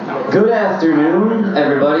Good afternoon,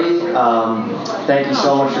 everybody. Thank you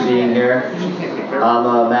so much for being here.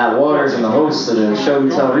 I'm Matt Waters. I'm the host of the Show You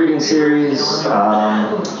Tell reading series. It's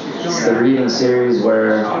the reading series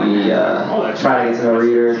where we try to get to know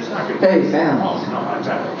readers. Hey, fam.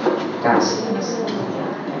 Guys.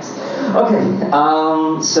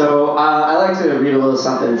 Okay, so I like to read a little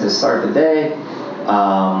something to start the day.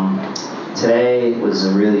 Today was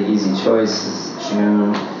a really easy choice. It's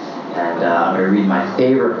June. And I'm going to read my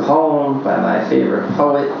favorite poem by my favorite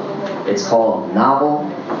poet. It's called Novel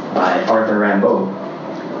by Arthur Rimbaud.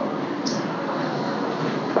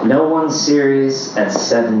 No one's serious at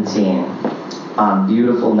 17 on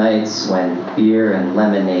beautiful nights when beer and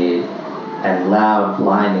lemonade and loud,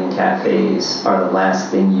 blinding cafes are the last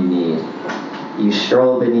thing you need. You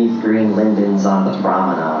stroll beneath green lindens on the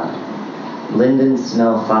promenade. Lindens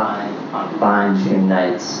smell fine on fine June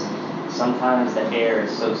nights. Sometimes the air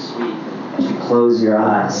is so sweet that you close your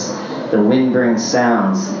eyes. The wind brings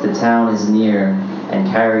sounds, the town is near, and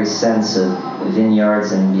carries sense of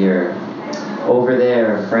vineyards and beer. Over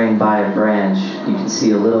there, framed by a branch, you can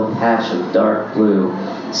see a little patch of dark blue,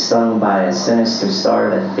 stung by a sinister star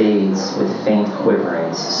that fades with faint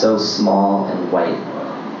quiverings, so small and white.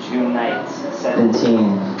 June nights,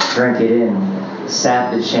 17, drink it in,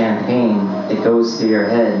 sap the champagne, it goes to your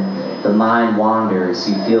head. The mind wanders,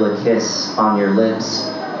 you feel a kiss on your lips,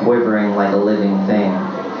 quivering like a living thing.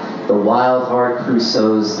 The wild heart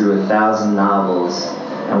crusoes through 1,000 novels,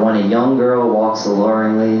 and when a young girl walks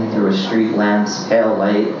alluringly through a street lamp's pale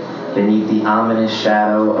light, beneath the ominous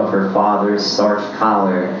shadow of her father's starched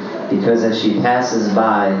collar, because as she passes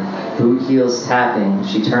by, boot heels tapping,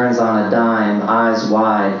 she turns on a dime, eyes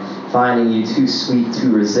wide, finding you too sweet to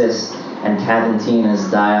resist, and caventinas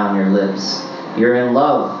die on your lips. You're in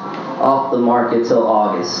love. Off the market till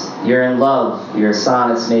August. You're in love, your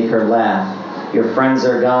sonnets make her laugh. Your friends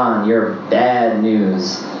are gone, you're bad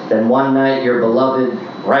news. Then one night your beloved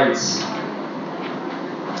writes.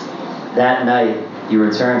 That night you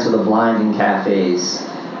return to the blinding cafes.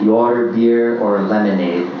 You order beer or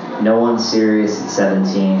lemonade. No one's serious at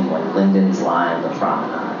 17 when lindens line the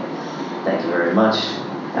promenade. Thank you very much.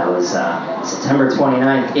 That was September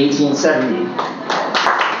 29th, 1870.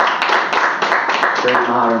 Great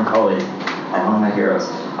modern poet, among my heroes.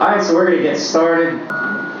 All right, so we're going to get started.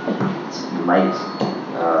 Mike,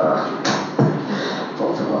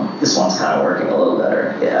 both of them. This one's kind of working a little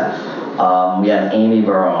better, yeah. We have Amy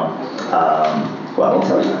Barone. Well, we'll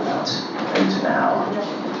tell you about right now.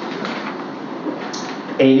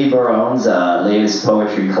 Amy Barone's latest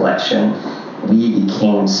poetry collection, We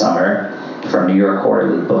Became Summer, from New York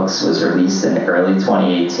Quarterly Books, was released in early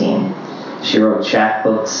 2018. She wrote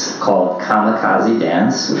chapbooks called Kamikaze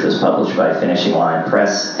Dance, which was published by Finishing Line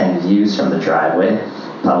Press, and Views from the Driveway,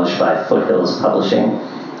 published by Foothills Publishing.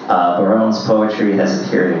 Barone's poetry has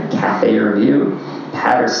appeared in Cafe Review,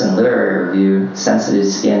 Patterson Literary Review, Sensitive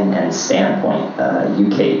Skin, and Standpoint,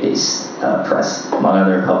 UK-based press, among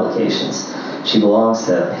other publications. She belongs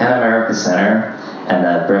to PEN America Center and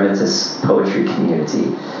the Brevitas Poetry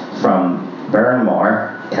Community. From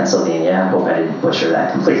Burnmore, Pennsylvania. I hope I didn't butcher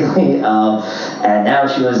that completely. And now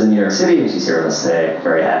she lives in New York City, and she's here with us today.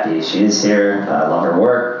 Very happy she is here. Love her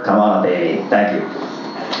work. Come on, baby. Thank you.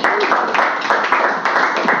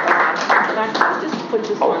 Can I just put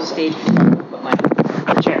this on stage? Put my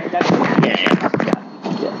chair.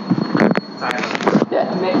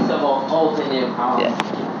 Yeah. A mix of old and new.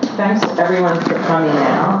 Thanks everyone for coming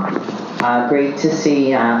out. Great to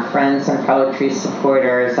see friends and poetry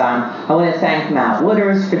supporters. I want to thank Matt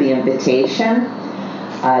Waters for the invitation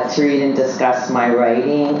to read and discuss my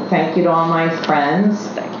writing. Thank you to all my friends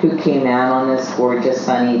who came out on this gorgeous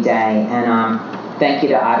sunny day. And thank you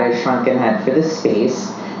to Otto Shrunkenhead for the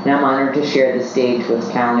space. And I'm honored to share the stage with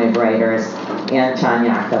talented writers Anton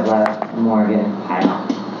Yakovlev, Morgan Pyle.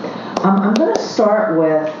 I'm going to start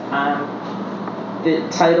with the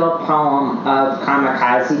title poem of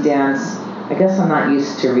Kamikaze Dance. I guess I'm not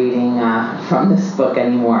used to reading from this book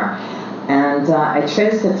anymore. And I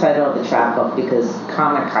chose the title of the chapbook because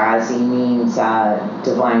kamikaze means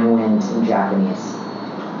divine wind in Japanese.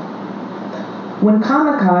 When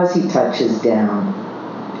kamikaze touches down,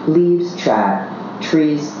 leaves chat,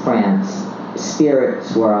 trees prance,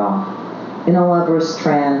 spirits swirl. In a lover's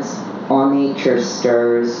trance, all nature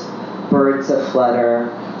stirs, birds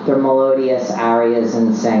aflutter, their melodious arias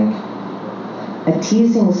in sync. A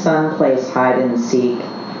teasing sun plays hide and seek,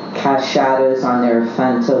 cast shadows on their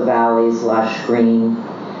Fento Valley's lush green,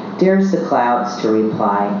 dares the clouds to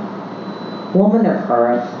reply. Woman of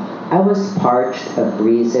earth, I was parched of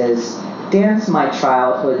breezes, danced my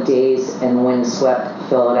childhood days in windswept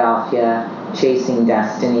Philadelphia, chasing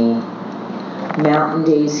destiny. Mountain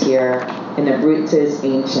days here in Abruzzo's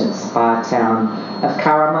ancient spa town of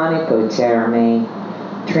Caramanico Terme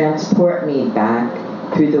transport me back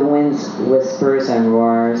through the wind's whispers and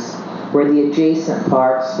roars, where the adjacent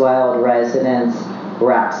park's wild residents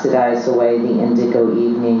rhapsodize away the indigo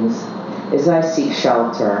evenings as I seek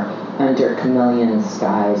shelter under chameleon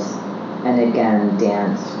skies and again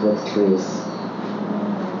dance with trees.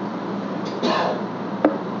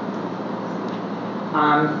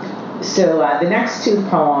 So the next two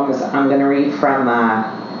poems I'm going to read from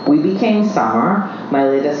We Became Summer, my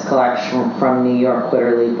latest collection from New York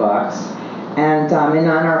Quarterly Books. And in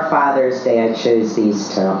honor of Father's Day, I chose these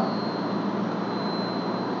two.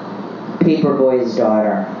 Paperboy's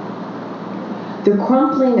Daughter. The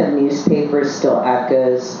crumpling of newspapers still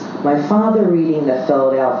echoes, my father reading the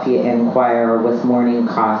Philadelphia Inquirer with morning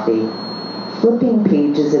coffee, flipping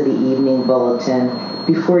pages of the evening bulletin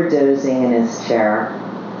before dozing in his chair.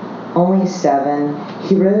 Only 7,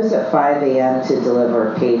 he rose at 5 a.m. to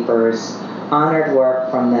deliver papers, honored work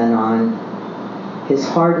from then on. His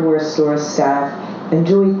hardware store staff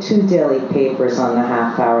enjoyed 2 daily papers on the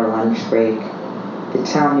half-hour lunch break. The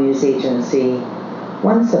town news agency,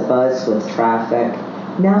 once abuzz with traffic,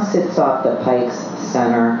 now sits off the Pike's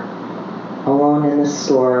Center. Alone in the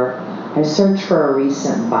store, I search for a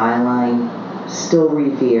recent byline, still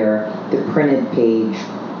revere the printed page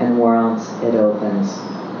and worlds it opens.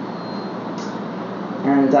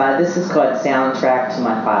 And this is called Soundtrack to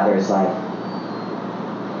My Father's Life.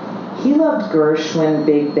 He loved Gershwin,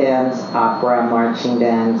 big bands, opera, marching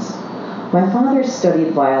bands. My father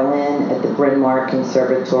studied violin at the Bryn Mawr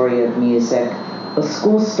Conservatory of Music, a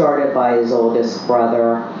school started by his oldest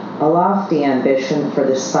brother, a lofty ambition for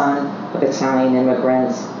the son of Italian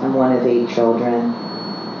immigrants and one of 8 children.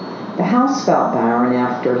 The house felt barren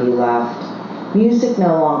after he left. Music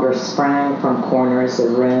no longer sprang from corners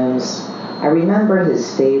of rooms. I remember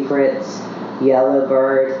his favorites,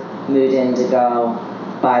 Yellowbird, Mood Indigo,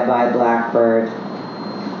 Bye Bye Blackbird.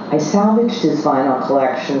 I salvaged his vinyl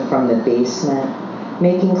collection from the basement,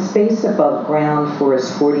 making space above ground for his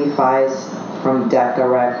 45s from Decca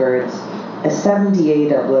Records, a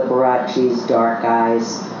 78 of Liberace's Dark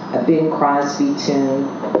Eyes, a Bing Crosby tune,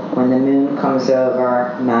 When the Moon Comes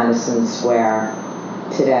Over Madison Square.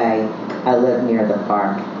 Today, I live near the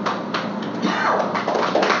park.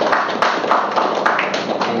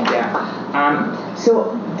 Thank you.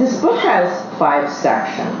 So this book has 5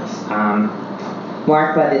 sections,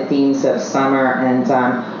 marked by the themes of summer, and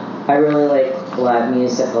I really like live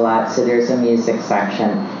music a lot, so there's a music section,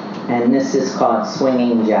 and this is called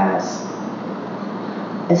Swinging Jazz.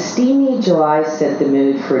 A steamy July set the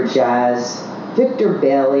mood for jazz. Victor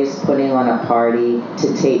Bailey's putting on a party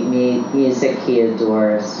to tape music he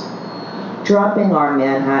adores. Dropping our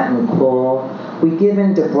Manhattan cool, we give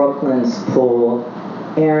into Brooklyn's pool,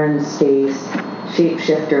 Aaron Space,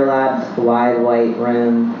 Shapeshifter Lab's wide white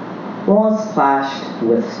room, walls splashed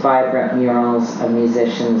with vibrant murals of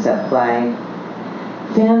musicians at play.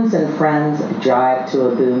 Fans and friends jive to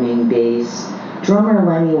a booming bass. Drummer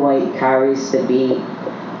Lenny White carries the beat.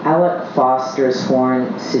 Alec Foster's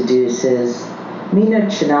horn seduces. Mina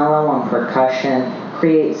Chinello on percussion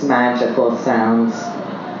creates magical sounds.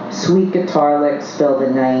 Sweet guitar licks fill the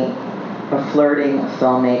night. A flirting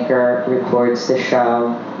filmmaker records the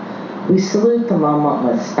show. We salute the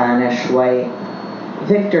moment with Spanish White.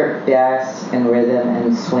 Victor bass and rhythm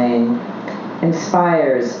and swing,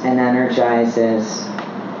 inspires and energizes.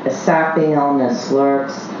 A sapping illness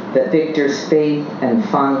lurks, but Victor's faith and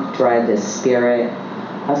funk drive his spirit.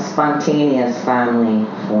 A spontaneous family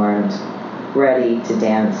formed, ready to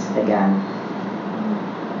dance again.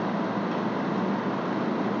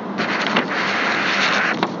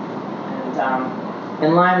 And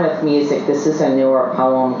in line with music, this is a newer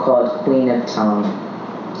poem called Queen of Tone.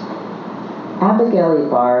 Abigail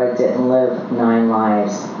Ibarra didn't live 9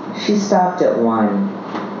 lives. She stopped at 1.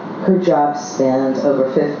 Her job spanned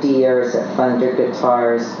over 50 years at Thunder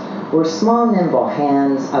Guitars, where small, nimble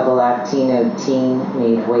hands of a Latino teen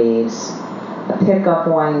made waves. A pickup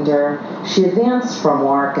winder, she advanced from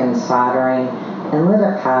work and soldering and lit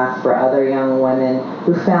a path for other young women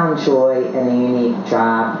who found joy in a unique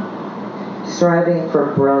job. Striving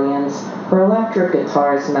for brilliance, her electric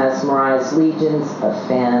guitars mesmerized legions of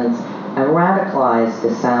fans and radicalized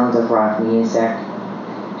the sound of rock music.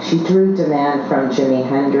 She drew demand from Jimi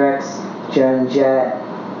Hendrix, Joan Jett,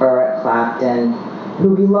 Eric Clapton,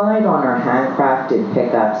 who relied on her handcrafted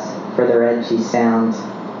pickups for their edgy sound.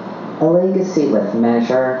 A legacy with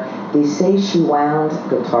measure, they say she wound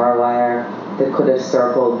guitar wire that could have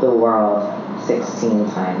circled the world 16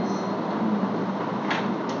 times.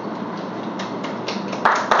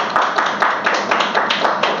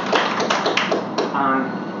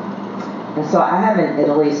 And so I have an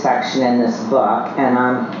Italy section in this book, and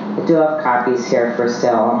I do have copies here for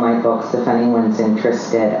sale on my books if anyone's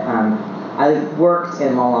interested. I worked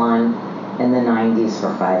in Milan in the 90s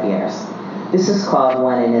for 5 years. This is called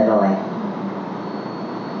One in Italy.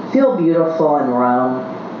 Feel beautiful in Rome.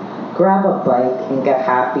 Grab a bike and get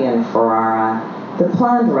happy in Ferrara, the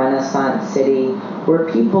planned Renaissance city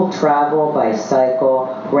where people travel by cycle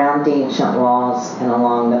round ancient walls and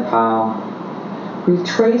along the Po.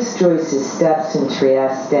 Retrace Joyce's steps in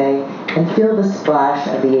Trieste and feel the splash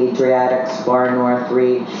of the Adriatic's far north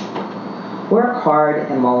reach. Work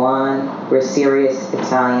hard in Milan, where serious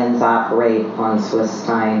Italians operate on Swiss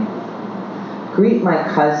time. Greet my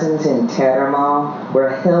cousins in Teramo,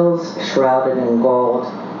 where hills shrouded in gold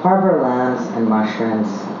harbor lambs and mushrooms.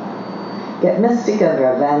 Get mystic in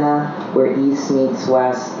Ravenna, where east meets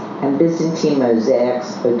west, and Byzantine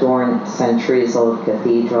mosaics adorn centuries-old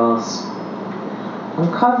cathedrals.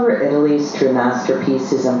 Uncover Italy's true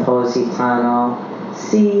masterpieces in Positano,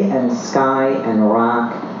 sea and sky and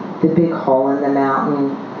rock, the big hole in the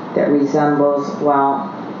mountain that resembles, well,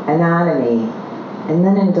 anatomy, and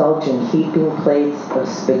then indulge in heaping plates of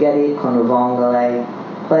spaghetti con vongole,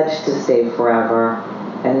 pledged to stay forever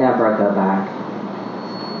and never go back.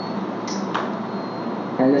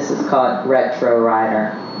 And this is called Retro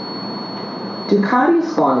Rider.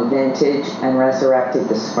 Ducati's gone vintage and resurrected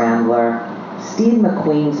the Scrambler, Steve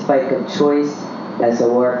McQueen's bike of choice as a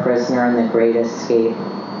war prisoner in The Great Escape.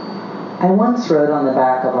 I once rode on the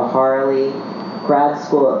back of a Harley. Grad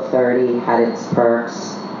school at 30 had its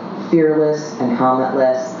perks. Fearless and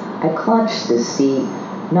helmetless, I clutched the seat,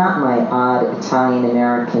 not my odd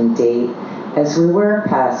Italian-American date, as we whirred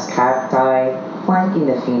past cacti, flanking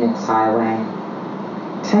the Phoenix Highway.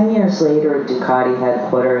 10 years later at Ducati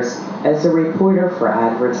headquarters, as a reporter for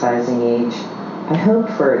Advertising Age, I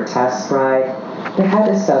hoped for a test ride, but had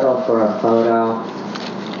to settle for a photo.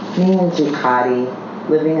 Me and Ducati,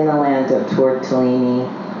 living in the land of Tortellini,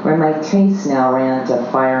 where my taste now ran to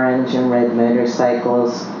fire engine red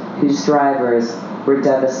motorcycles, whose drivers were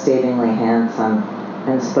devastatingly handsome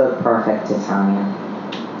and spoke perfect Italian.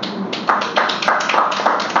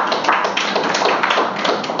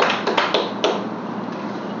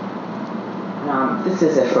 This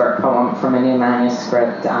is a short poem from a new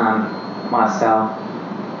manuscript, Maso,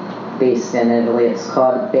 based in Italy. It's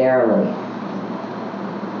called Barely.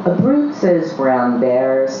 Abruzzo's brown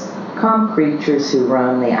bears, calm creatures who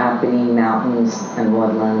roam the Apennine mountains and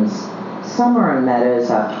woodlands, summer in meadows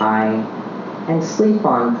up high, and sleep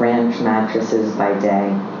on branch mattresses by day,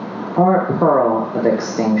 are a pearl of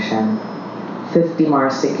extinction. 50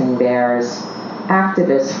 Marsican bears,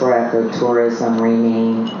 activists for ecotourism,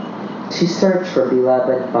 remain to search for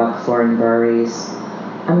beloved buckthorn berries,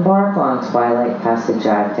 embark on twilight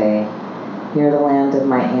passeggiate near the land of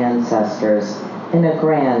my ancestors in a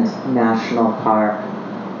grand national park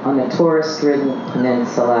on a tourist-ridden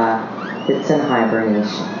peninsula that's in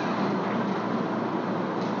hibernation.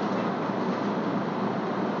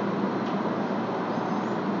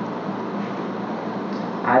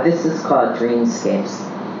 This is called Dreamscapes.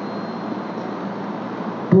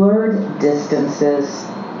 Blurred distances,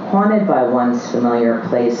 haunted by once familiar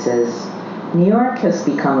places, New York has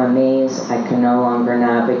become a maze I can no longer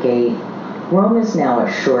navigate. Rome is now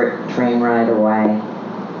a short train ride away.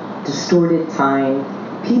 Distorted time,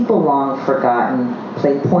 people long forgotten,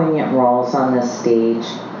 play poignant roles on the stage.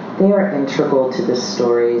 They are integral to the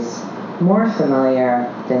stories, more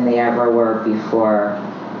familiar than they ever were before.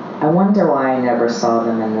 I wonder why I never saw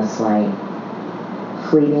them in this light.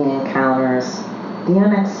 Fleeting encounters, the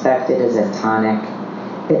unexpected is a tonic.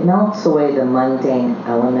 It melts away the mundane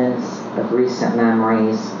elements of recent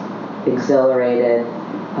memories. Exhilarated,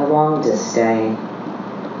 I long to stay.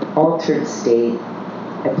 Altered state,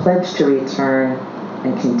 I pledge to return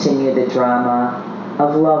and continue the drama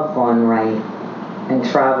of love gone right and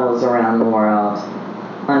travels around the world,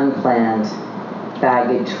 unplanned,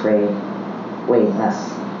 baggage-free,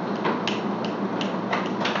 weightless.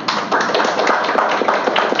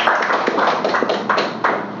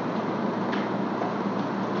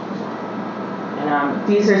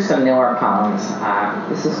 These are some newer poems.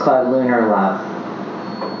 This is called Lunar Love.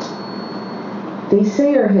 They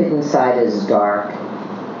say her hidden side is dark,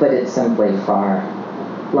 but it's simply far.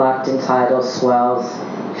 Locked in tidal swells,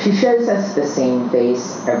 she shows us the same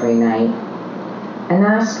face every night. An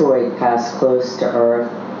asteroid passed close to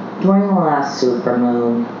Earth during the last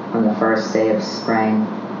supermoon on the first day of spring.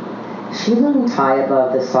 She loomed high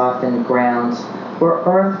above the softened ground where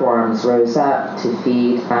earthworms rose up to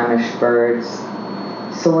feed famished birds.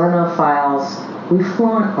 Selenophiles, we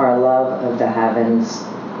flaunt our love of the heavens.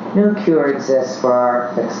 No cure exists for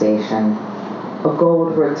our fixation. A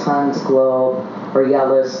gold rotund globe or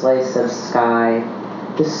yellow slice of sky,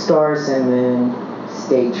 the stars and moon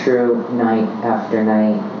stay true night after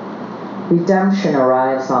night. Redemption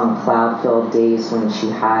arrives on cloud-filled days when she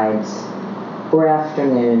hides, or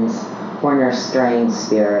afternoons when her straying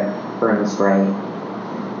spirit burns bright.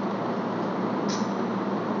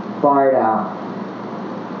 Bardo.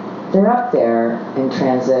 They're up there in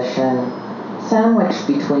transition, sandwiched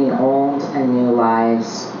between old and new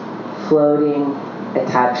lives, floating,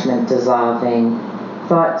 attachment dissolving,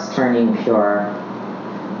 thoughts turning pure.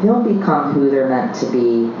 They'll become who they're meant to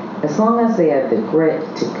be as long as they have the grit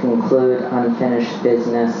to conclude unfinished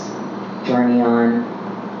business, journey on.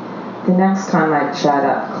 The next time I chat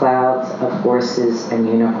up clouds of horses and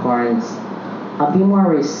unicorns, I'll be more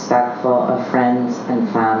respectful of friends and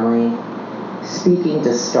family. Speaking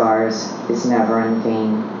to stars is never in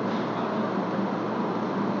vain.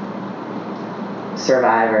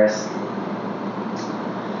 Survivors.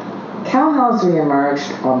 Cowhells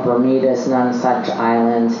reemerged on Bermuda's Nonsuch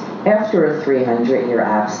Island after a 300-year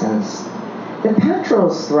absence. The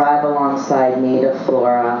petrels thrive alongside native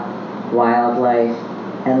flora, wildlife,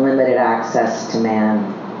 and limited access to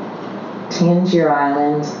man. Tangier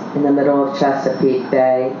Island, in the middle of Chesapeake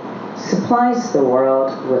Bay, supplies the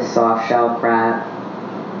world with soft-shell crab,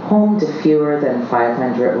 home to fewer than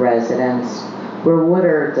 500 residents, where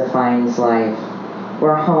water defines life,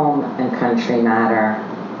 where home and country matter.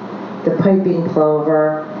 The piping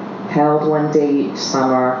plover, hailed one day each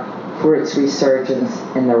summer for its resurgence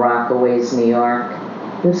in the Rockaways, New York,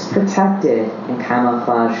 lives protected in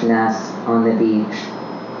camouflage nests on the beach.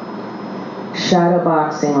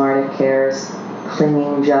 Shadowboxing Arctic hares,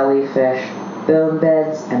 clinging jellyfish, bone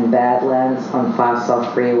beds and badlands on Fossil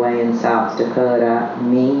Freeway in South Dakota.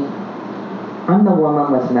 Me, I'm the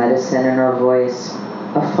woman with medicine in her voice,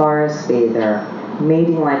 a forest bather,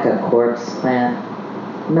 mating like a corpse plant,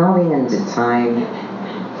 melting into time,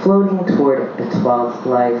 floating toward a 12th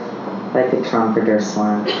life like a trumpeter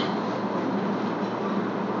swan.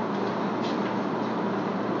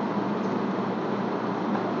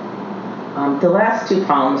 The last two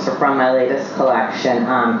poems are from my latest collection.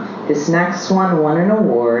 This next one won an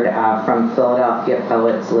award from Philadelphia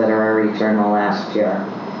Poets Literary Journal last year.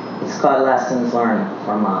 It's called Lessons Learned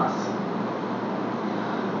from Moss.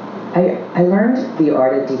 I learned the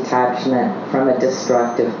art of detachment from a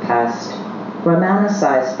destructive pest,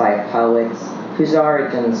 romanticized by poets whose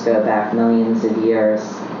origins go back millions of years.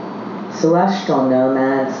 Celestial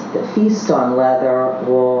nomads that feast on leather,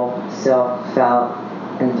 wool, silk, felt,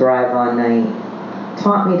 and thrive on night,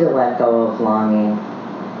 taught me to let go of longing.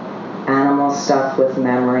 Animals stuffed with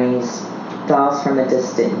memories, dolls from a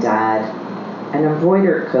distant dad, an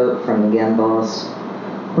embroidered coat from Gimbels.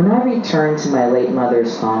 When I returned to my late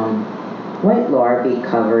mother's home, white larvae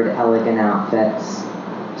covered elegant outfits.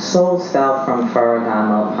 Souls fell from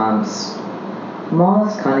Ferragamo pumps.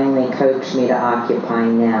 Moths cunningly coaxed me to occupy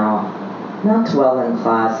now, not dwell in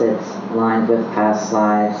closets lined with past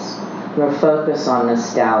lives, nor focus on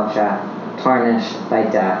nostalgia, tarnished by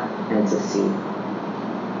death and deceit.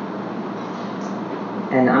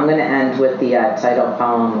 And I'm going to end with the title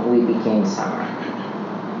poem, We Became Summer.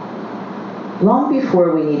 Long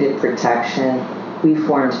before we needed protection, we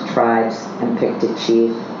formed tribes and picked a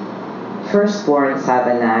chief. Firstborns have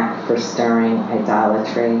a knack for stirring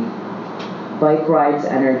idolatry. Bike rides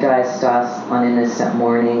energized us on innocent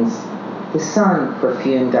mornings. The sun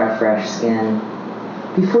perfumed our fresh skin.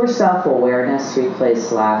 Before self-awareness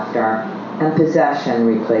replaced laughter, and possession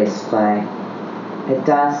replaced play. At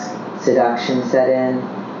dusk, seduction set in,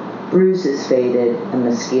 bruises faded, and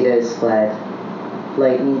mosquitoes fled.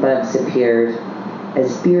 Lightning bugs appeared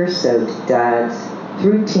as beer-soaked dads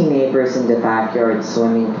threw teen neighbors into backyard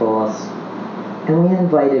swimming pools, and we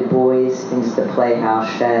invited boys into the playhouse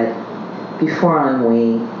shed before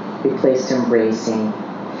ennui replaced embracing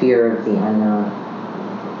fear of the unknown.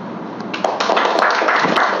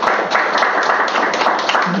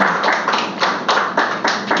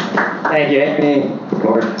 Thank you, Amy.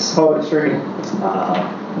 Gorgeous poetry.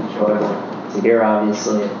 Enjoyable to hear,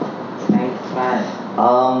 obviously. Thanks, Matt.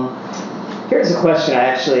 Here's a question I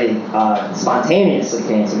actually spontaneously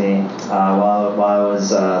came to me while I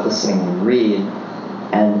was listening to you read,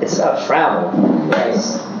 and it's about travel.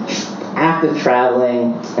 Yes. Active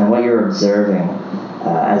traveling and what you're observing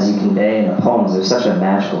as you convey in the poems. There's such a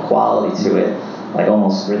magical quality to it, like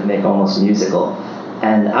almost rhythmic, almost musical.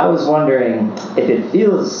 And I was wondering if it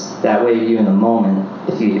feels that way to you in the moment,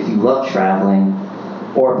 if you love traveling,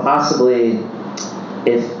 or possibly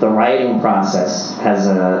if the writing process has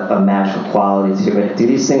a magical quality to it. Do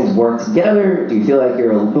these things work together? Do you feel like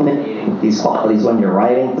you're illuminating these qualities when you're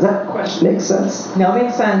writing? Does that question make sense? No, it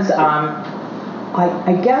makes sense.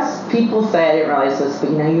 I guess people say, I didn't realize this,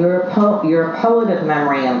 but you're a poet of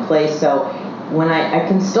memory and place. So when I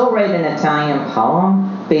can still write an Italian poem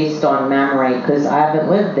based on memory because I haven't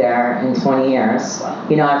lived there in 20 years.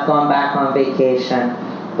 I've gone back on vacation,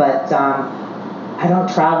 but I don't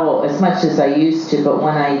travel as much as I used to. But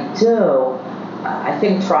when I do, I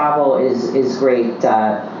think travel is great.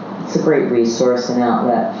 It's a great resource and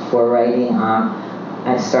outlet for writing.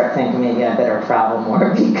 I start thinking maybe I better travel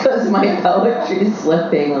more because my poetry is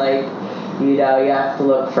slipping. You have to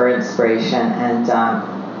look for inspiration, and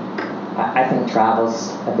I think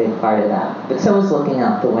travel's a big part of that. But so is looking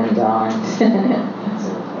out the window.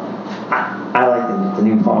 I like the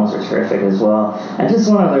new poems are terrific as well. And just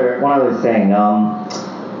one other thing.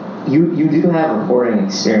 You do have reporting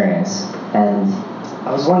experience, and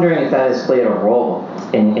I was wondering if that has played a role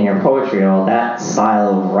in your poetry at all. That style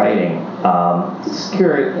of writing. Just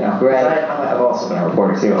curious, Right. I've also been a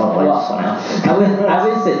reporter too. I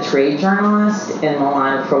was a trade journalist in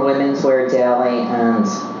Milan for Women's Wear Daily and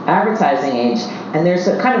Advertising Age, and there's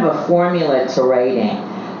a kind of a formula to writing.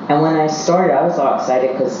 And when I started, I was all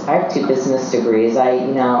excited because I have 2 business degrees. I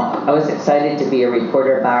was excited to be a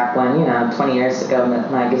reporter back when 20 years ago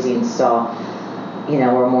magazines still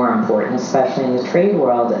were more important, especially in the trade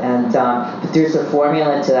world. And but there's a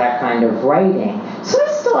formula to that kind of writing. So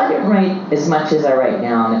I didn't write as much as I write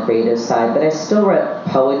now on the creative side, but I still wrote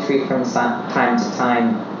poetry from time to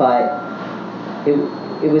time. But it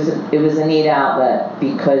was a neat outlet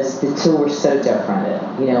because the two were so different.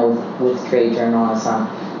 With trade journalism.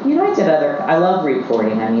 I love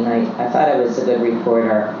reporting. I thought I was a good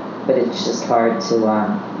reporter, but it's just hard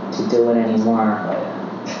to do it anymore.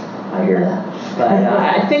 I hear that. But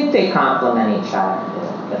I think they complement each other.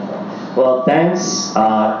 Well, thanks.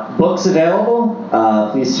 Books available.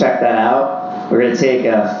 Please check that out. We're going to take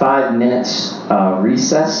a 5-minute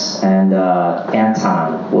recess, and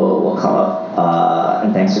Anton will come up.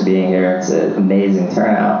 And thanks for being here. It's an amazing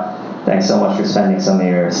turnout. Thanks so much for spending some of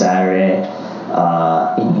your Saturday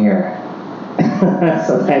in here.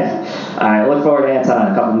 So thanks. All right, look forward to Anton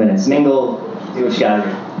in a couple minutes. Mingle, do what you got to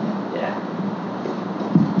do.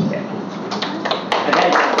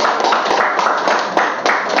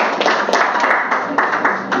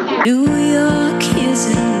 New York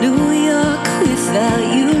isn't New York without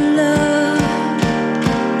you, love.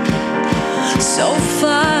 So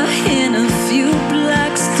far in a few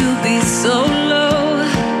blocks to be so low.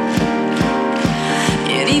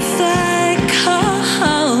 And if I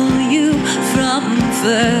call you from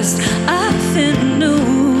First Avenue,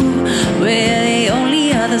 where the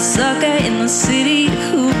only other sucker in the city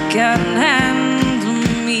who can handle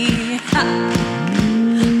me.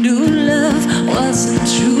 New love wasn't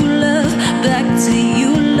true love, back to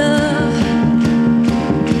you, love.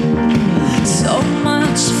 So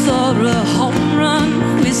much for a home run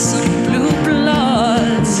with some blue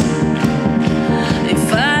bloods.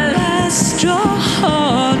 If I last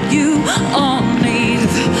straw you on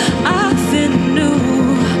 8th Avenue,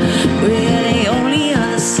 we're the only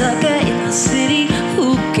other sucker in the city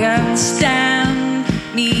who can stand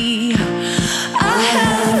me. I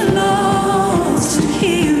have lost a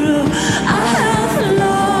hero, I have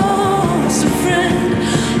lost a friend,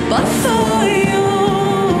 but for you,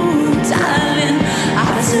 darling, I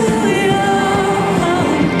do it all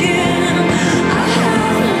again. I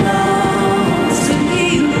have lost a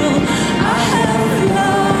hero, I have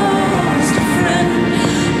lost a friend,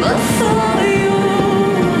 but for you,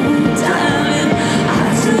 darling, I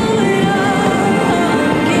do it all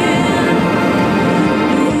again.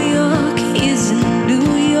 New York isn't New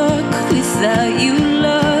York without you,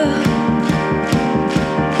 love.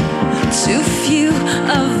 Too few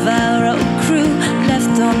of our own crew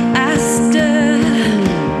left on Astor.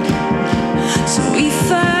 So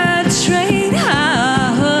if I trade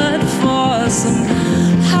hard for some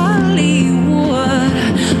Hollywood,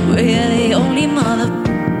 we're the only mother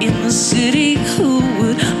in the city who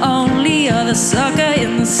would, only other sucker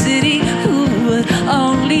in the city who would,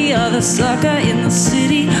 only other sucker in the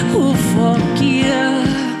city who forgive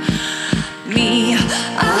me.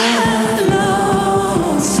 I have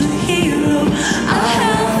lost a hero, I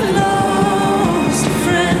have lost a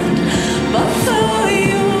friend, but for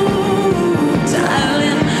you,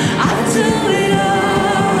 darling, I'll do it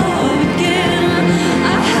all again. I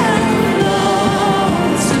have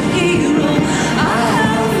lost a hero, I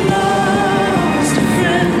have lost a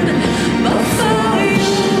friend, but for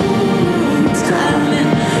you,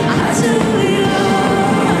 darling, I'll do it all.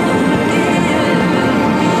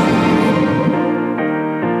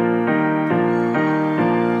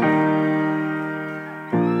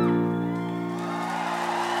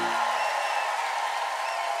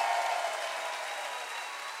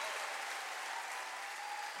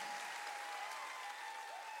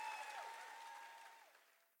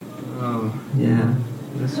 Oh, yeah,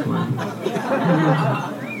 this one.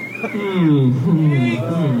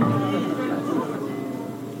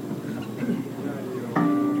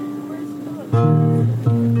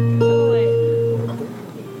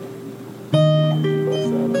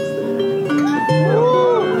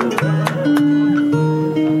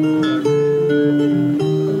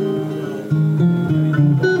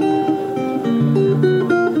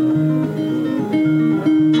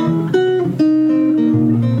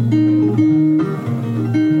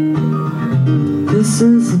 This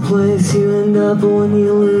is the place you end up when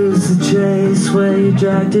you lose the chase, where you're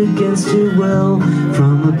dragged against your will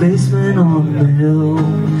from a basement on the hill.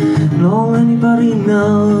 And all anybody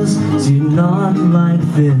knows is you're not like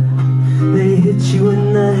them. They hit you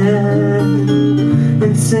in the head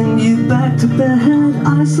and send you back to bed.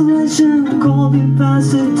 Isolation, cold and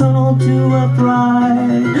past a tunnel to a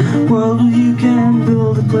bright world where you can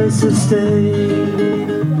build a place to stay.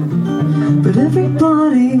 But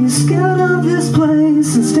everybody's scared of this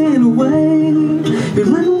place and staying away. Your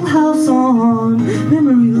little house on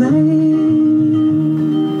memory lane.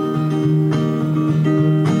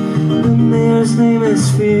 The mayor's name is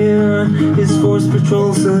Fear. His force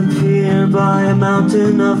patrols appear by a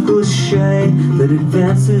mountain of cliche that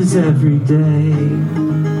advances every day.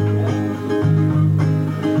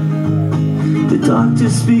 The doctor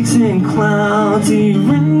speaks in clouds, he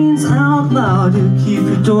rains out loud. You keep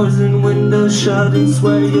your doors and windows shut and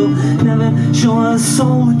swear you'll never show a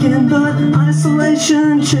soul again. But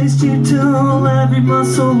isolation chased you till every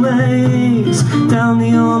muscle aches down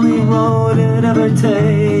the only road it ever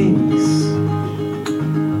takes.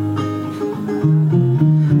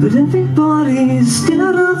 But everybody's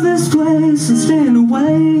scared of this place and staying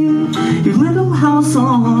away. Your little house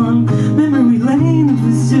on memory lane. If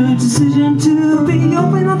it's your decision to be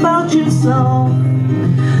open about yourself,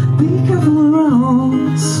 be careful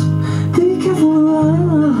around. Be careful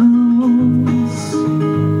around.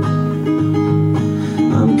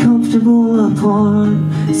 I'm comfortable apart.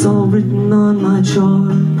 It's all written on my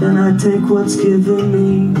chart, and I take what's given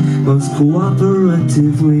me most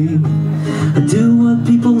cooperatively. I do what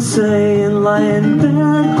people say and lie in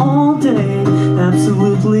bed all day,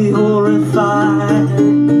 absolutely horrified.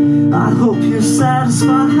 I hope you're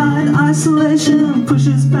satisfied. Isolation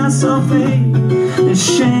pushes past self-hate and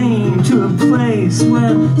shame to a place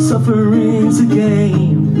where suffering's a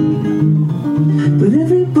game. But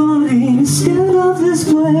everybody's scared of this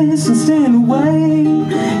place and staying away.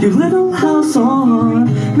 Your little house on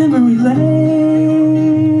memory lane.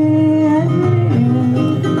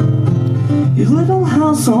 Your little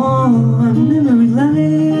house on memory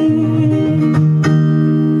lane.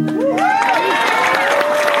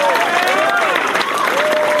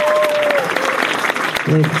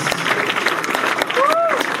 Thanks.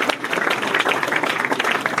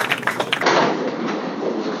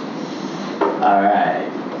 All right.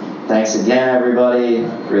 Thanks again, everybody.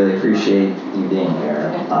 Really appreciate you being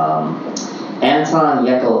here. Anton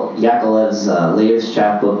Yakovlev's latest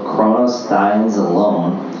chapbook, Kronos Dines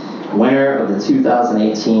Alone, winner of the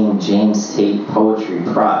 2018 James Tate Poetry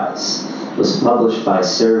Prize, was published by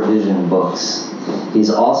Sir Vision Books. He's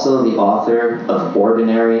also the author of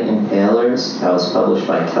Ordinary Impalers, that was published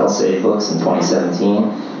by Kelsey Books in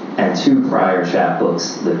 2017, and two prior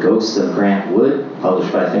chapbooks, The Ghost of Grant Wood,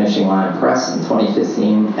 published by Finishing Line Press in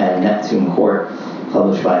 2015, and Neptune Court,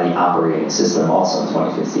 published by The Operating System, also in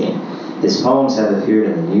 2015. His poems have appeared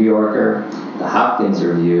in The New Yorker, The Hopkins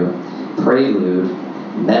Review, Prelude,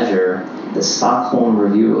 Measure, the Stockholm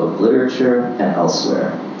Review of Literature, and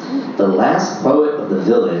elsewhere. The Last Poet of the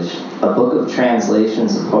Village, a book of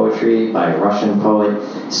translations of poetry by Russian poet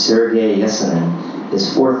Sergei Yesenin,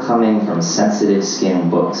 is forthcoming from Sensitive Skin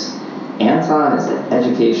Books. Anton is the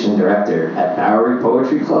education director at Bowery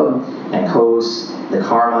Poetry Club and co-hosts the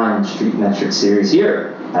Carmine Street Metric series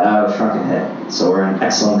here at Out of Shrunken Head. So we're in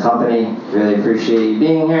excellent company. Really appreciate you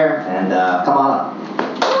being here, and come on up.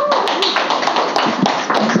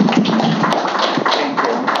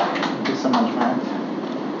 Thank you so much, Matt.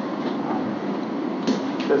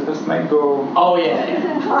 Does this mic go? Oh yeah.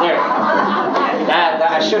 There. That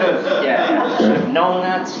I should have. Yeah. Should have known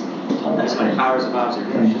that. Use my powers of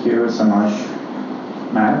observation. Thank you so much,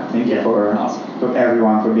 Matt. Thank you to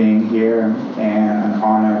everyone for being here, and an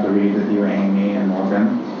honor to read with you, Amy and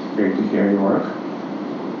Morgan. Great to hear your work.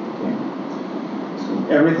 Okay. So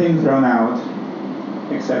everything thrown out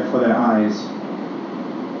except for their eyes.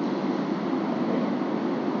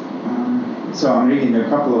 Okay. So I'm reading a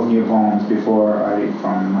couple of new poems before I read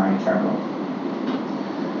from my chapbook.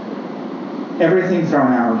 Everything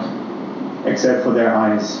thrown out except for their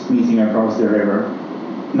eyes meeting across the river,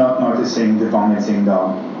 not noticing the vomiting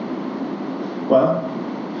dog. Well,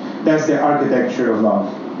 that's the architecture of love.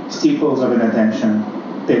 Steeples of inattention,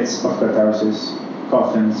 pits of catharsis,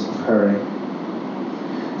 coffins of hurry.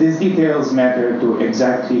 These details matter to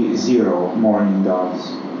exactly 0 mourning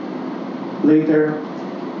doves. Later,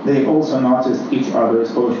 they also noticed each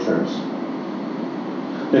other's postures.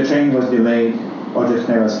 The train was delayed or just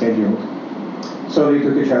never scheduled, so they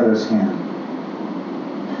took each other's hand.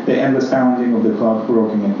 The endless pounding of the clock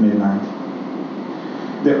broken at midnight.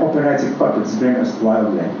 The operatic puppets grimaced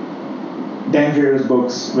wildly. Dangerous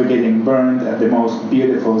books were getting burned at the most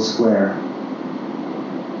beautiful square.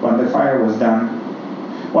 When the fire was done,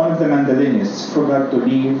 one of the mandolinists forgot to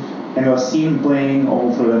leave and was seen playing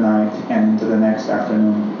all through the night and into the next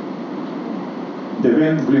afternoon. The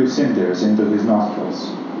wind blew cinders into his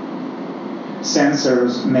nostrils.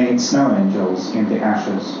 Censers made snow angels in the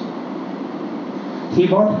ashes. He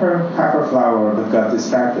bought her half a flower but got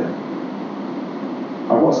distracted.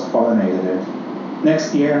 A wasp pollinated it.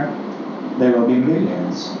 Next year, there will be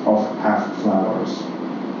millions of half flowers.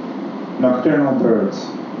 Nocturnal birds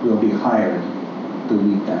will be hired to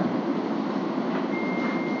eat them.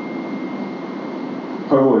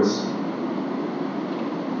 Her voice.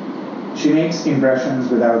 She makes impressions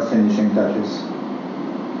without finishing touches.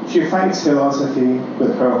 She fights philosophy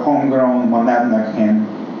with her homegrown monadnock hen.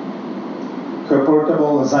 Her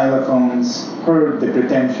portable xylophones herd the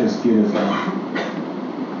pretentious beautiful.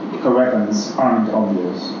 Her weapons aren't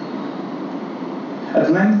obvious.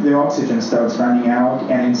 At length the oxygen starts running out,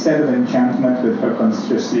 and instead of enchantment with her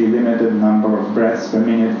consciously limited number of breaths per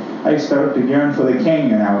minute, I start to yearn for the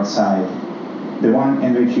canyon outside, the one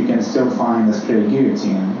in which you can still find a stray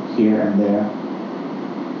guillotine here and there.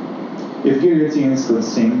 If guillotines could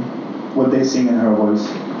sing, would they sing in her voice?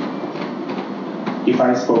 If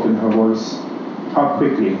I spoke in her voice, how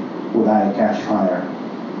quickly would I catch fire?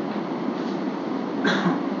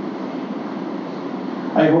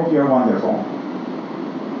 I hope you're wonderful.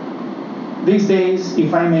 These days,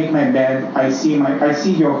 if I make my bed, I see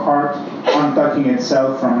your heart untucking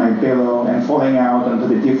itself from my pillow and falling out onto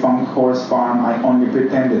the defunct horse farm I only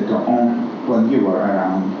pretended to own when you were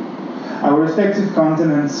around. Our respective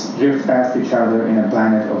continents drift past each other in a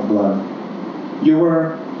planet of blood. You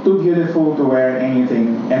were too beautiful to wear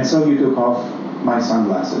anything, and so you took off my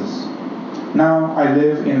sunglasses. Now I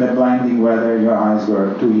live in the blinding weather your eyes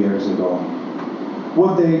were 2 years ago.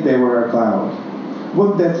 Would they were a cloud?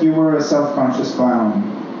 Would that you were a self-conscious clown,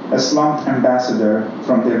 a slumped ambassador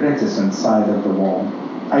from the reticent side of the wall.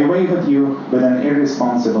 I wave at you with an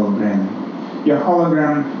irresponsible grin. Your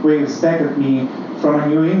hologram waves back at me from a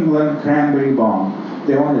New England cranberry bog,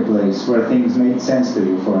 the only place where things made sense to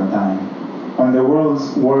you for a time. On the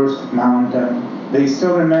world's worst mountain, they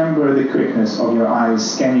still remember the quickness of your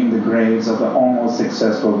eyes scanning the graves of the almost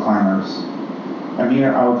successful climbers. A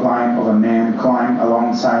mere outline of a man climbed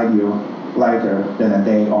alongside you, lighter than a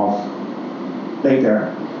day off.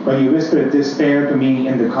 Later, when you whispered despair to me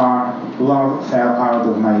in the car, love fell out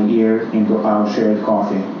of my ear into our shared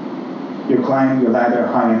coffee. You climbed your ladder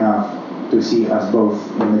high enough to see us both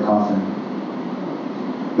in the coffin.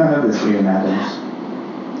 None of this really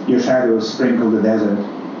matters. Your shadows sprinkle the desert.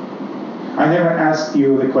 I never asked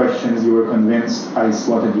you the questions you were convinced I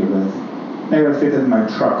swatted you with. Never fitted my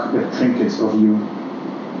truck with trinkets of you.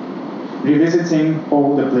 Revisiting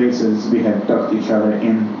all the places we had tucked each other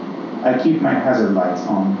in, I keep my hazard lights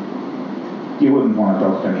on. You wouldn't want to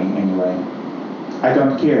talk to me anyway. I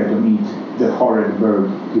don't care to meet the horrid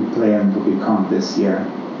bird you plan to become this year.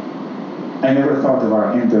 I never thought of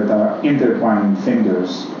our intertwined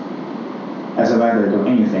fingers as a ladder to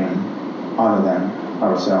anything other than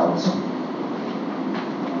ourselves.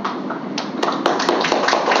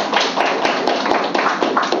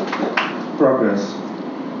 Progress.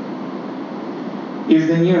 Is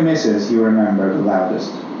the near misses you remember the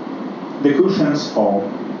loudest? The cushions fall,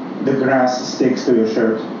 the grass sticks to your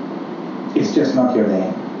shirt. It's just not your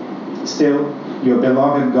day. Still, your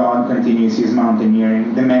beloved God continues his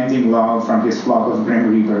mountaineering, demanding love from his flock of grim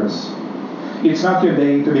reapers. It's not your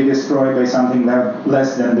day to be destroyed by something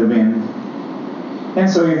less than the wind. And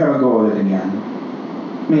so you have a go at it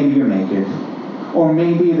again. Maybe you make it. Or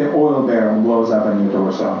maybe the oil barrel blows up on your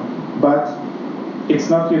torso. But it's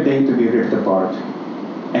not your day to be ripped apart.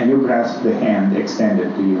 And you grasp the hand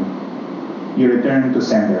extended to you. You return to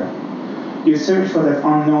sender. You search for that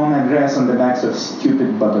unknown address on the backs of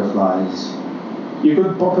stupid butterflies. You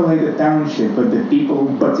could populate a township with the people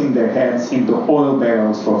butting their heads into oil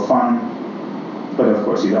barrels for fun. But of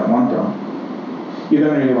course you don't want to. You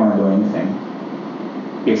don't really want to do anything.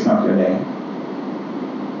 It's not your day.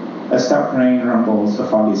 A stout rain rumbles a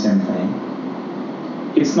foggy symphony.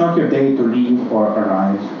 It's not your day to leave or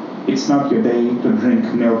arrive. It's not your day to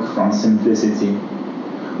drink milk from simplicity.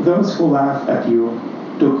 Those who laugh at you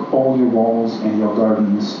took all your walls and your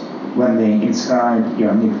gardens when they inscribed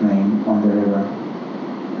your nickname on the river.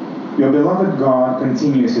 Your beloved God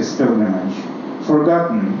continues his pilgrimage,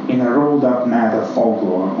 forgotten in a rolled-up mat of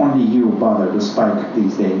folklore only you bother to spike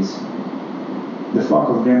these days. The flock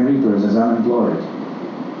of Grim Reapers is unemployed,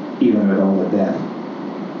 even with all the death.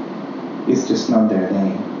 It's just not their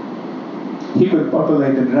day. He could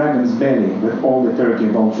populate the dragon's belly with all the turkey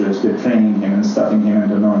vultures betraying him and stuffing him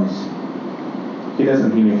into noise. He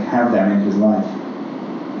doesn't really have them in his life.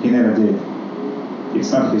 He never did.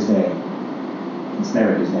 It's not his day. It's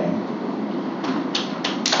never his day.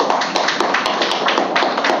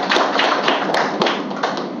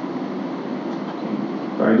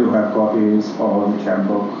 So I do have copies of the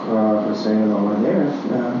chapbook for sale over there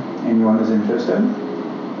if anyone is interested.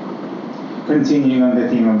 Continuing on the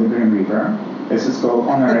theme of the Grim Reaper, this is called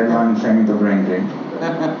On a Red Line Train to Braintree.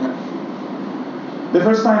 The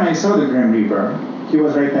first time I saw the Grim Reaper, he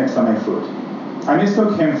was right next to my foot. I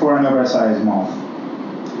mistook him for an oversized moth.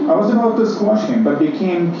 I was about to squash him, but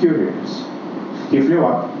became curious. He flew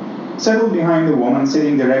up, settled behind the woman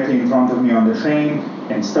sitting directly in front of me on the train,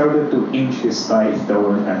 and started to inch his scythe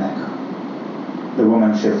toward her neck. The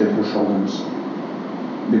woman shifted her shoulders.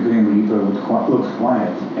 The Grim Reaper looked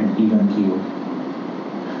quiet and even-keeled.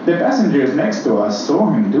 The passengers next to us saw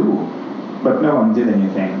him too, but no one did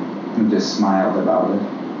anything and just smiled about it.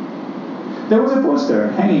 There was a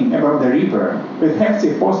poster hanging above the Reaper with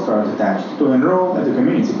hefty postcards attached to enroll at the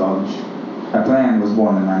community college. A plan was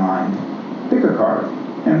born in my mind. Pick a card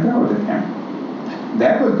and throw it at him.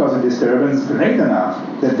 That would cause a disturbance great enough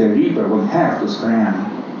that the Reaper would have to scram.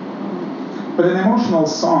 But an emotional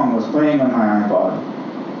song was playing on my iPod.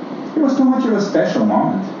 It was too much of a special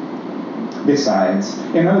moment. Besides,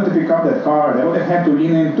 in order to pick up that card, I would have had to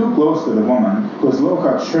lean in too close to the woman, whose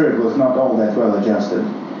low-cut shirt was not all that well adjusted.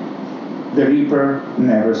 The Reaper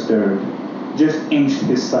never stirred, just inched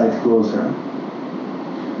his scythe closer.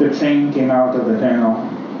 The train came out of the tunnel,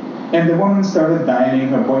 and the woman started dialing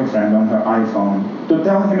her boyfriend on her iPhone to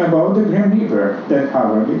tell him about the Grim Reaper that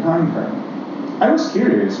hovered behind her. I was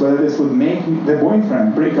curious whether this would make the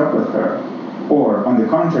boyfriend break up with her, or, on the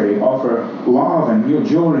contrary, offer love and new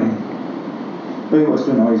jewelry. But it was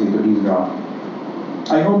too noisy to eavesdrop.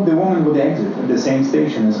 I hoped the woman would exit at the same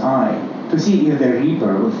station as I, to see if the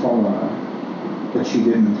Reaper would follow her. But she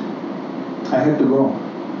didn't. I had to go.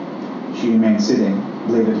 She remained sitting,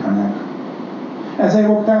 blade at her neck. As I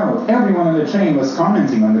walked out, everyone on the train was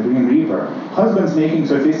commenting on the Grim Reaper, husbands making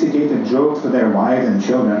sophisticated jokes to their wives and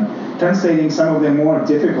children, translating some of the more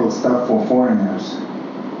difficult stuff for foreigners.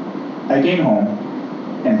 I came home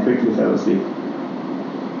and quickly fell asleep.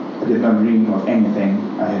 I did not dream of anything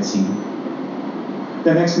I had seen.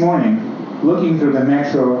 The next morning, looking through the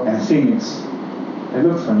metro and Phoenix, I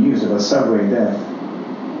looked for news of a subway death,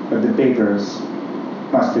 but the papers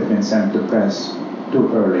must have been sent to press too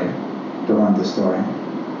early to run the story.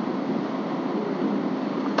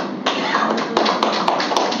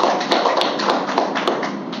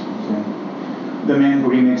 Okay. The Man Who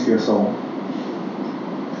Remixed Your Soul.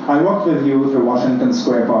 I walked with you through Washington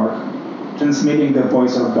Square Park, transmitting the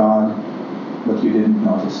voice of God, but you didn't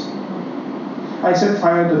notice. I set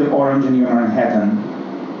fire to the orange in your Manhattan,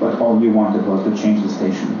 but all you wanted was to change the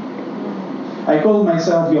station. I called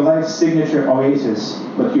myself your life's signature oasis,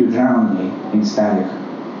 but you drowned me in static.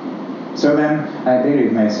 So then I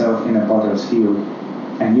buried myself in a potter's field,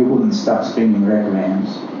 and you wouldn't stop spinning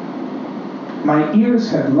requiems. My ears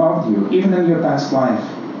had loved you even in your past life,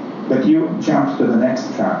 but you jumped to the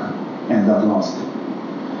next track and got lost.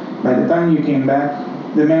 By the time you came back,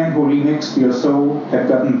 the man who remixed your soul had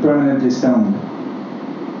gotten permanently stoned.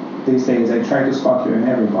 These days I try to spot you in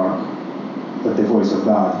every park, but the voice of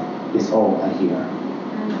God is all I hear.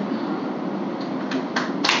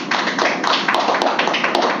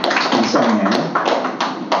 And song ends.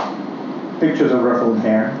 Pictures of ruffled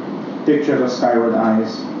hair, pictures of skyward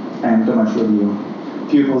eyes, I am too much with you.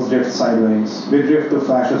 Pupils drift sideways, we drift to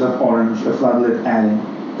flashes of orange, a floodlit alley,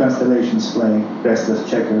 constellations play, restless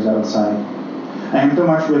checkers outside. I am too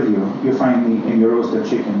much with you, you find me in your roasted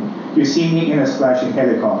chicken. You see me in a splashing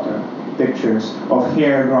helicopter, pictures of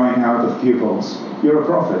hair growing out of pupils. You're a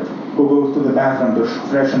prophet who goes to the bathroom to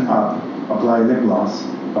freshen up, apply lip gloss,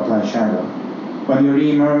 apply shadow. When you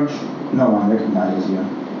re-emerge, no one recognizes you.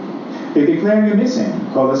 They declare you missing,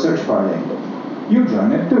 call a search party. You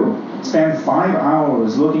join it too. Spend 5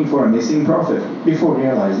 hours looking for a missing prophet before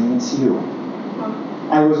realizing it's you.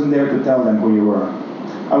 I wasn't there to tell them who you were.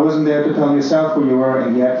 I wasn't there to tell yourself who you were,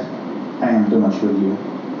 and yet I am too much with you.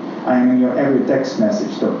 I am in your every text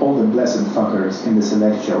message to all the blessed fuckers in the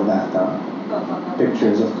celestial bathtub.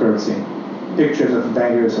 Pictures of curtsy. Pictures of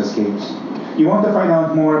beggars' escapes. You want to find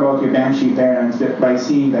out more about your banshee parents by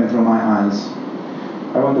seeing them through my eyes.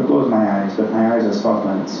 I want to close my eyes, but my eyes are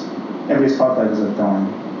spotlights. Every spotlight is a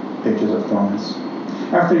thorn. Pictures of thorns.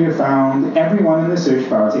 After you're found, everyone in the search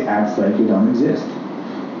party acts like you don't exist.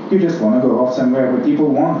 You just want to go off somewhere where people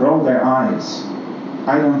won't roll their eyes.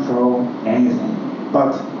 I don't throw anything,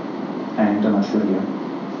 but I am too much for you.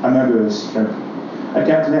 A murderous strip. A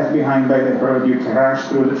cat left behind by the herd. You crashed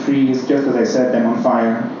through the trees just as I set them on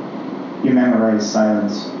fire. You memorize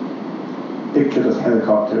silence. Pictures of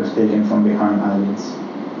helicopters taken from behind eyelids.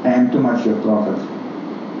 I am too much your prophet.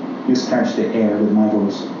 You scratch the air with my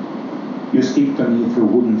voice. You speak to me through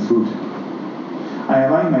wooden fruit. I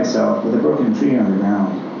align myself with a broken tree on the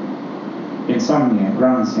ground. Insomnia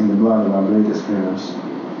runs in the blood of our greatest heroes.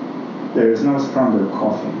 There is no stronger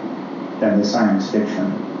coffee than the science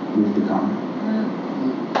fiction we've become.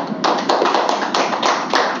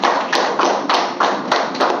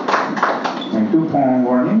 My 2-poem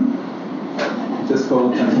warning, just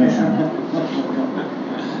called transmissions.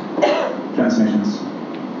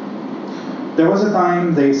 There was a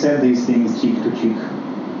time they said these things cheek to cheek.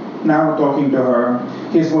 Now talking to her,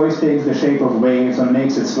 his voice takes the shape of waves and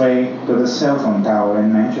makes its way to the cell phone tower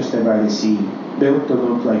in Manchester by the Sea, built to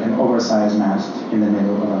look like an oversized mast in the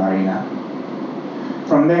middle of an arena.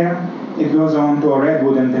 From there, it goes on to a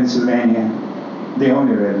redwood in Pennsylvania, the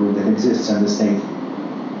only redwood that exists in the state.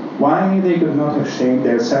 Why they could not have shaped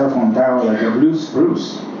their cell phone tower like a blue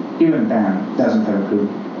spruce, even Pan doesn't have a clue.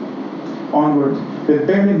 Onward, with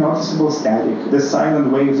barely noticeable static, the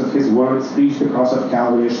silent waves of his words reached across a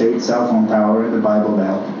Calvary-shaped cell phone tower in the Bible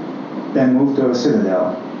Belt, then moved to a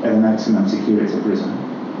citadel at a maximum security prison.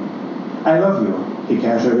 I love you, he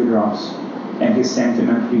casually drops, and his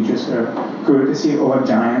sentiment reaches her, courtesy of a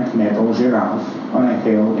giant metal giraffe on a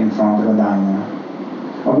hill in front of a diner.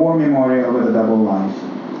 A war memorial with a double life.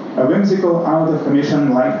 A whimsical,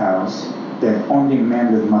 out-of-commission lighthouse that only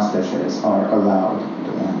men with mustaches are allowed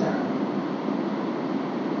to enter.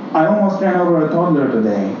 I almost ran over a toddler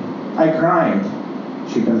today. I cried,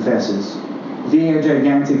 she confesses, via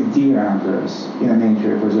gigantic deer antlers in a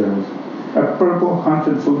nature preserve, a purple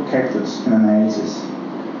 100-foot cactus in an oasis,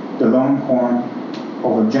 the long horn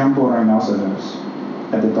of a jumbo rhinoceros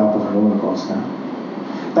at the top of a roller coaster.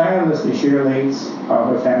 Tirelessly she relates how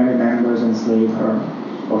her family members enslave her,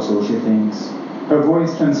 or so she thinks. Her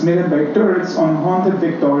voice transmitted by turrets on haunted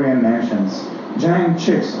Victorian mansions, giant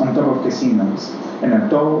chips on top of casinos, and a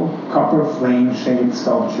tall, copper flame-shaped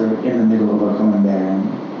sculpture in the middle of a columbarium.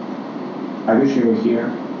 I wish you were here.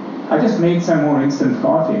 I just made some more instant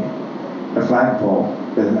coffee. A flagpole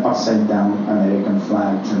with an upside-down American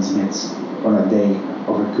flag transmits on a day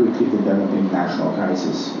of a quickly developing national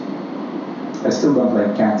crisis. I still don't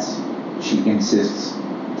like cats, she insists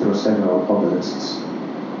through several obelisks.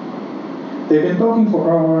 They've been talking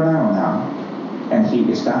for over an hour now, and he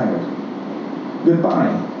is tired.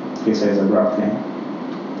 Goodbye, he says abruptly.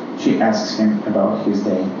 She asks him about his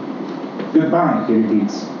day. Goodbye, he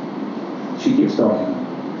repeats. She keeps talking.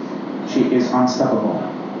 She is unstoppable.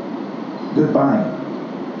 Goodbye,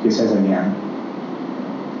 he says again,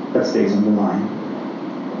 but stays on the line.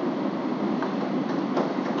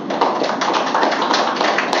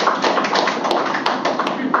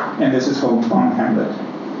 And this is Hometown Hamlet.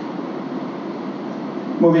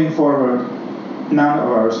 Moving forward, none of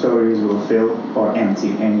our stories will fill or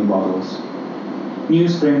empty any bottles.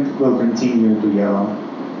 Newsprint will continue to yellow.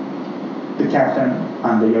 The captain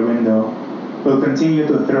under your window will continue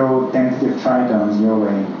to throw tentative tritones your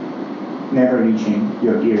way, never reaching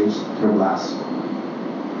your ears through glass.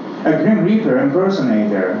 A Grim Reaper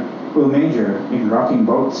impersonator will major in rocking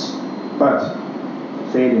boats, but,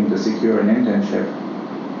 failing to secure an internship,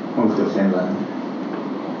 move to Finland.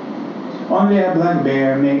 Only a black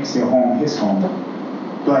bear makes your home his home,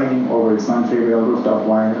 gliding over its non-trivial rooftop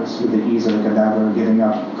wires with the ease of a cadaver giving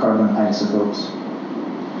up carbon isotopes.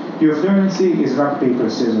 Your fluency is rock, paper,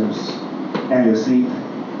 scissors, and your sleep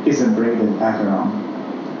is a braided acheron.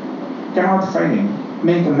 Come out fighting,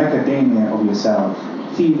 make a macadamia of yourself,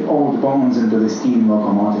 feed old bones into the steam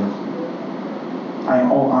locomotive. I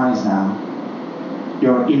am all eyes now.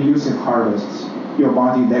 Your elusive harvests, your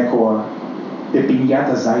body decor, the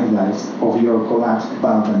piñata zeitgeist of your collapsed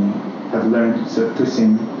balcony have learned to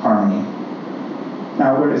sing harmony.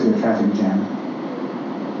 Now where is your traffic jam?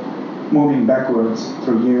 Moving backwards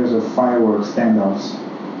through years of fireworks standoffs,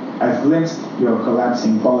 I've glimpsed your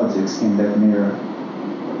collapsing politics in that mirror.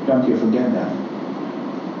 Don't you forget that.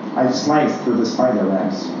 I've sliced through the spider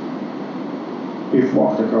webs. we've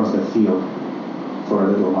walked across the field for a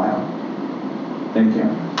little while. Thank you.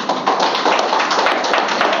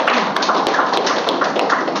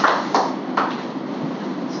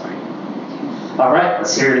 All right,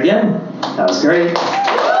 let's hear it again. That was great.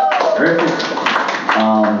 Terrific.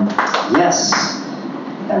 Yes,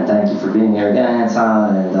 and thank you for being here again,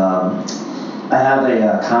 Anton. And I have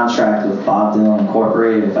a contract with Bob Dylan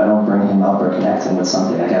Incorporated. If I don't bring him up or connect him with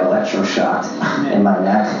something, I get electroshocked in my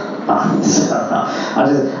neck. I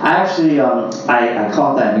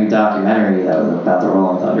caught that new documentary that was about the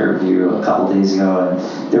Rolling Thunder Review a couple days ago, and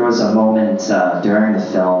there was a moment during the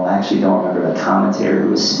film, I actually don't remember the commentator who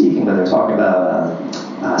was speaking, but they're talking about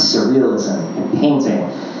surrealism in painting,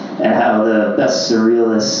 and how the best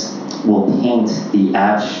surrealists will paint the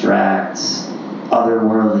abstract,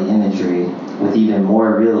 otherworldly imagery with even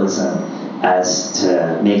more realism as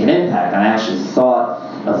to make an impact. And I actually thought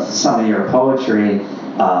of some of your poetry,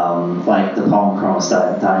 like the poem Cronus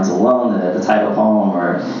Dines Alone, the title poem,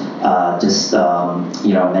 or just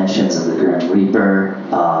mentions of the Grim Reaper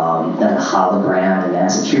and the hologram in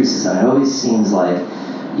Massachusetts. And it always seems like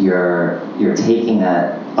you're taking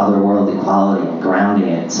that otherworldly quality and grounding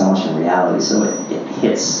it so much in reality, so it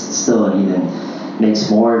hits still and even makes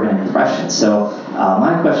more of an impression. So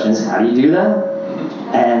my question is, how do you do that?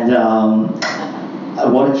 And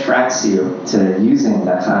what attracts you to using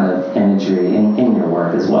that kind of imagery in your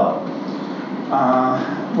work as well?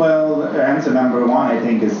 Well, answer number one, I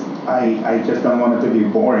think, is I just don't want it to be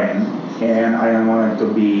boring, and I don't want it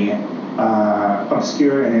to be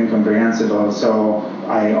obscure and incomprehensible, so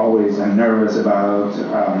I always am nervous about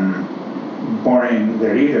boring the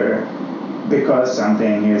reader because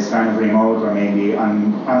something is kind of remote or maybe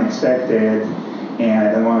unexpected, and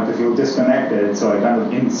I don't want it to feel disconnected, so I kind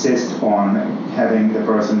of insist on having the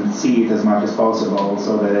person see it as much as possible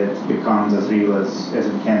so that it becomes as real as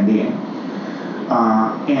it can be.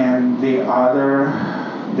 And the other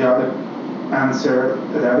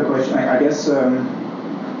question, I guess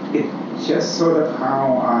it's just sort of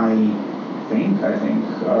how I think.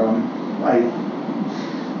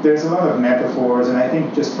 There's a lot of metaphors, and I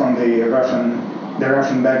think just from the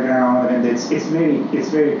Russian background, and it's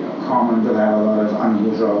very common to have a lot of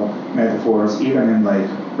unusual metaphors, even in like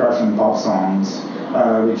Russian pop songs,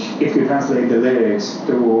 which if you translate the lyrics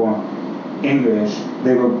to English,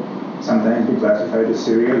 they will sometimes be classified as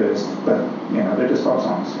surrealist, but they're just pop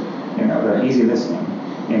songs. They're easy listening,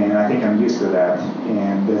 and I think I'm used to that.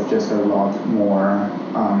 And there's just a lot more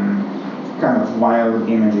kind of wild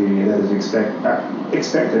imagery that is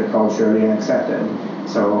expected culturally and accepted.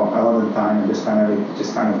 So a lot of the time, just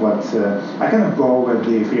kind of what I kind of go with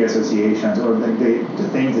the free associations or the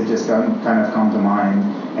things that just kind of come to mind,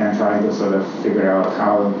 and try to sort of figure out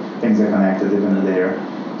how things are connected, even though they're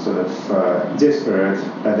sort of disparate.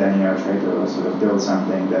 But then try to sort of build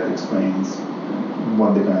something that explains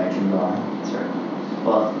what the connections are. That's right.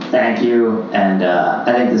 Well, thank you, and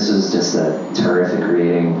I think this was just a terrific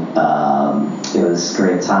reading. It was a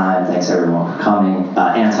great time. Thanks everyone for coming.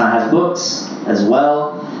 Anton has books as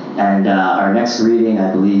well, and our next reading, I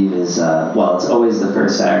believe, is it's always the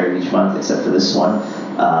first Saturday of each month, except for this one.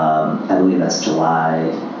 I believe that's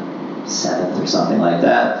July 7th or something like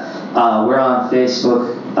that. We're on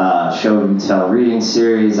Facebook, Show and Tell Reading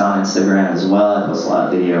Series, on Instagram as well. I post a lot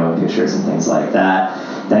of video and pictures and things like that.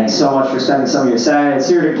 Thanks so much for spending some of your Saturday. Let's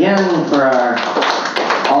hear it again for our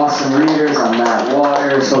awesome readers. I'm Matt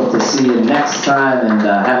Waters. Hope to see you next time, and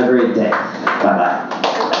have a great day. Bye-bye.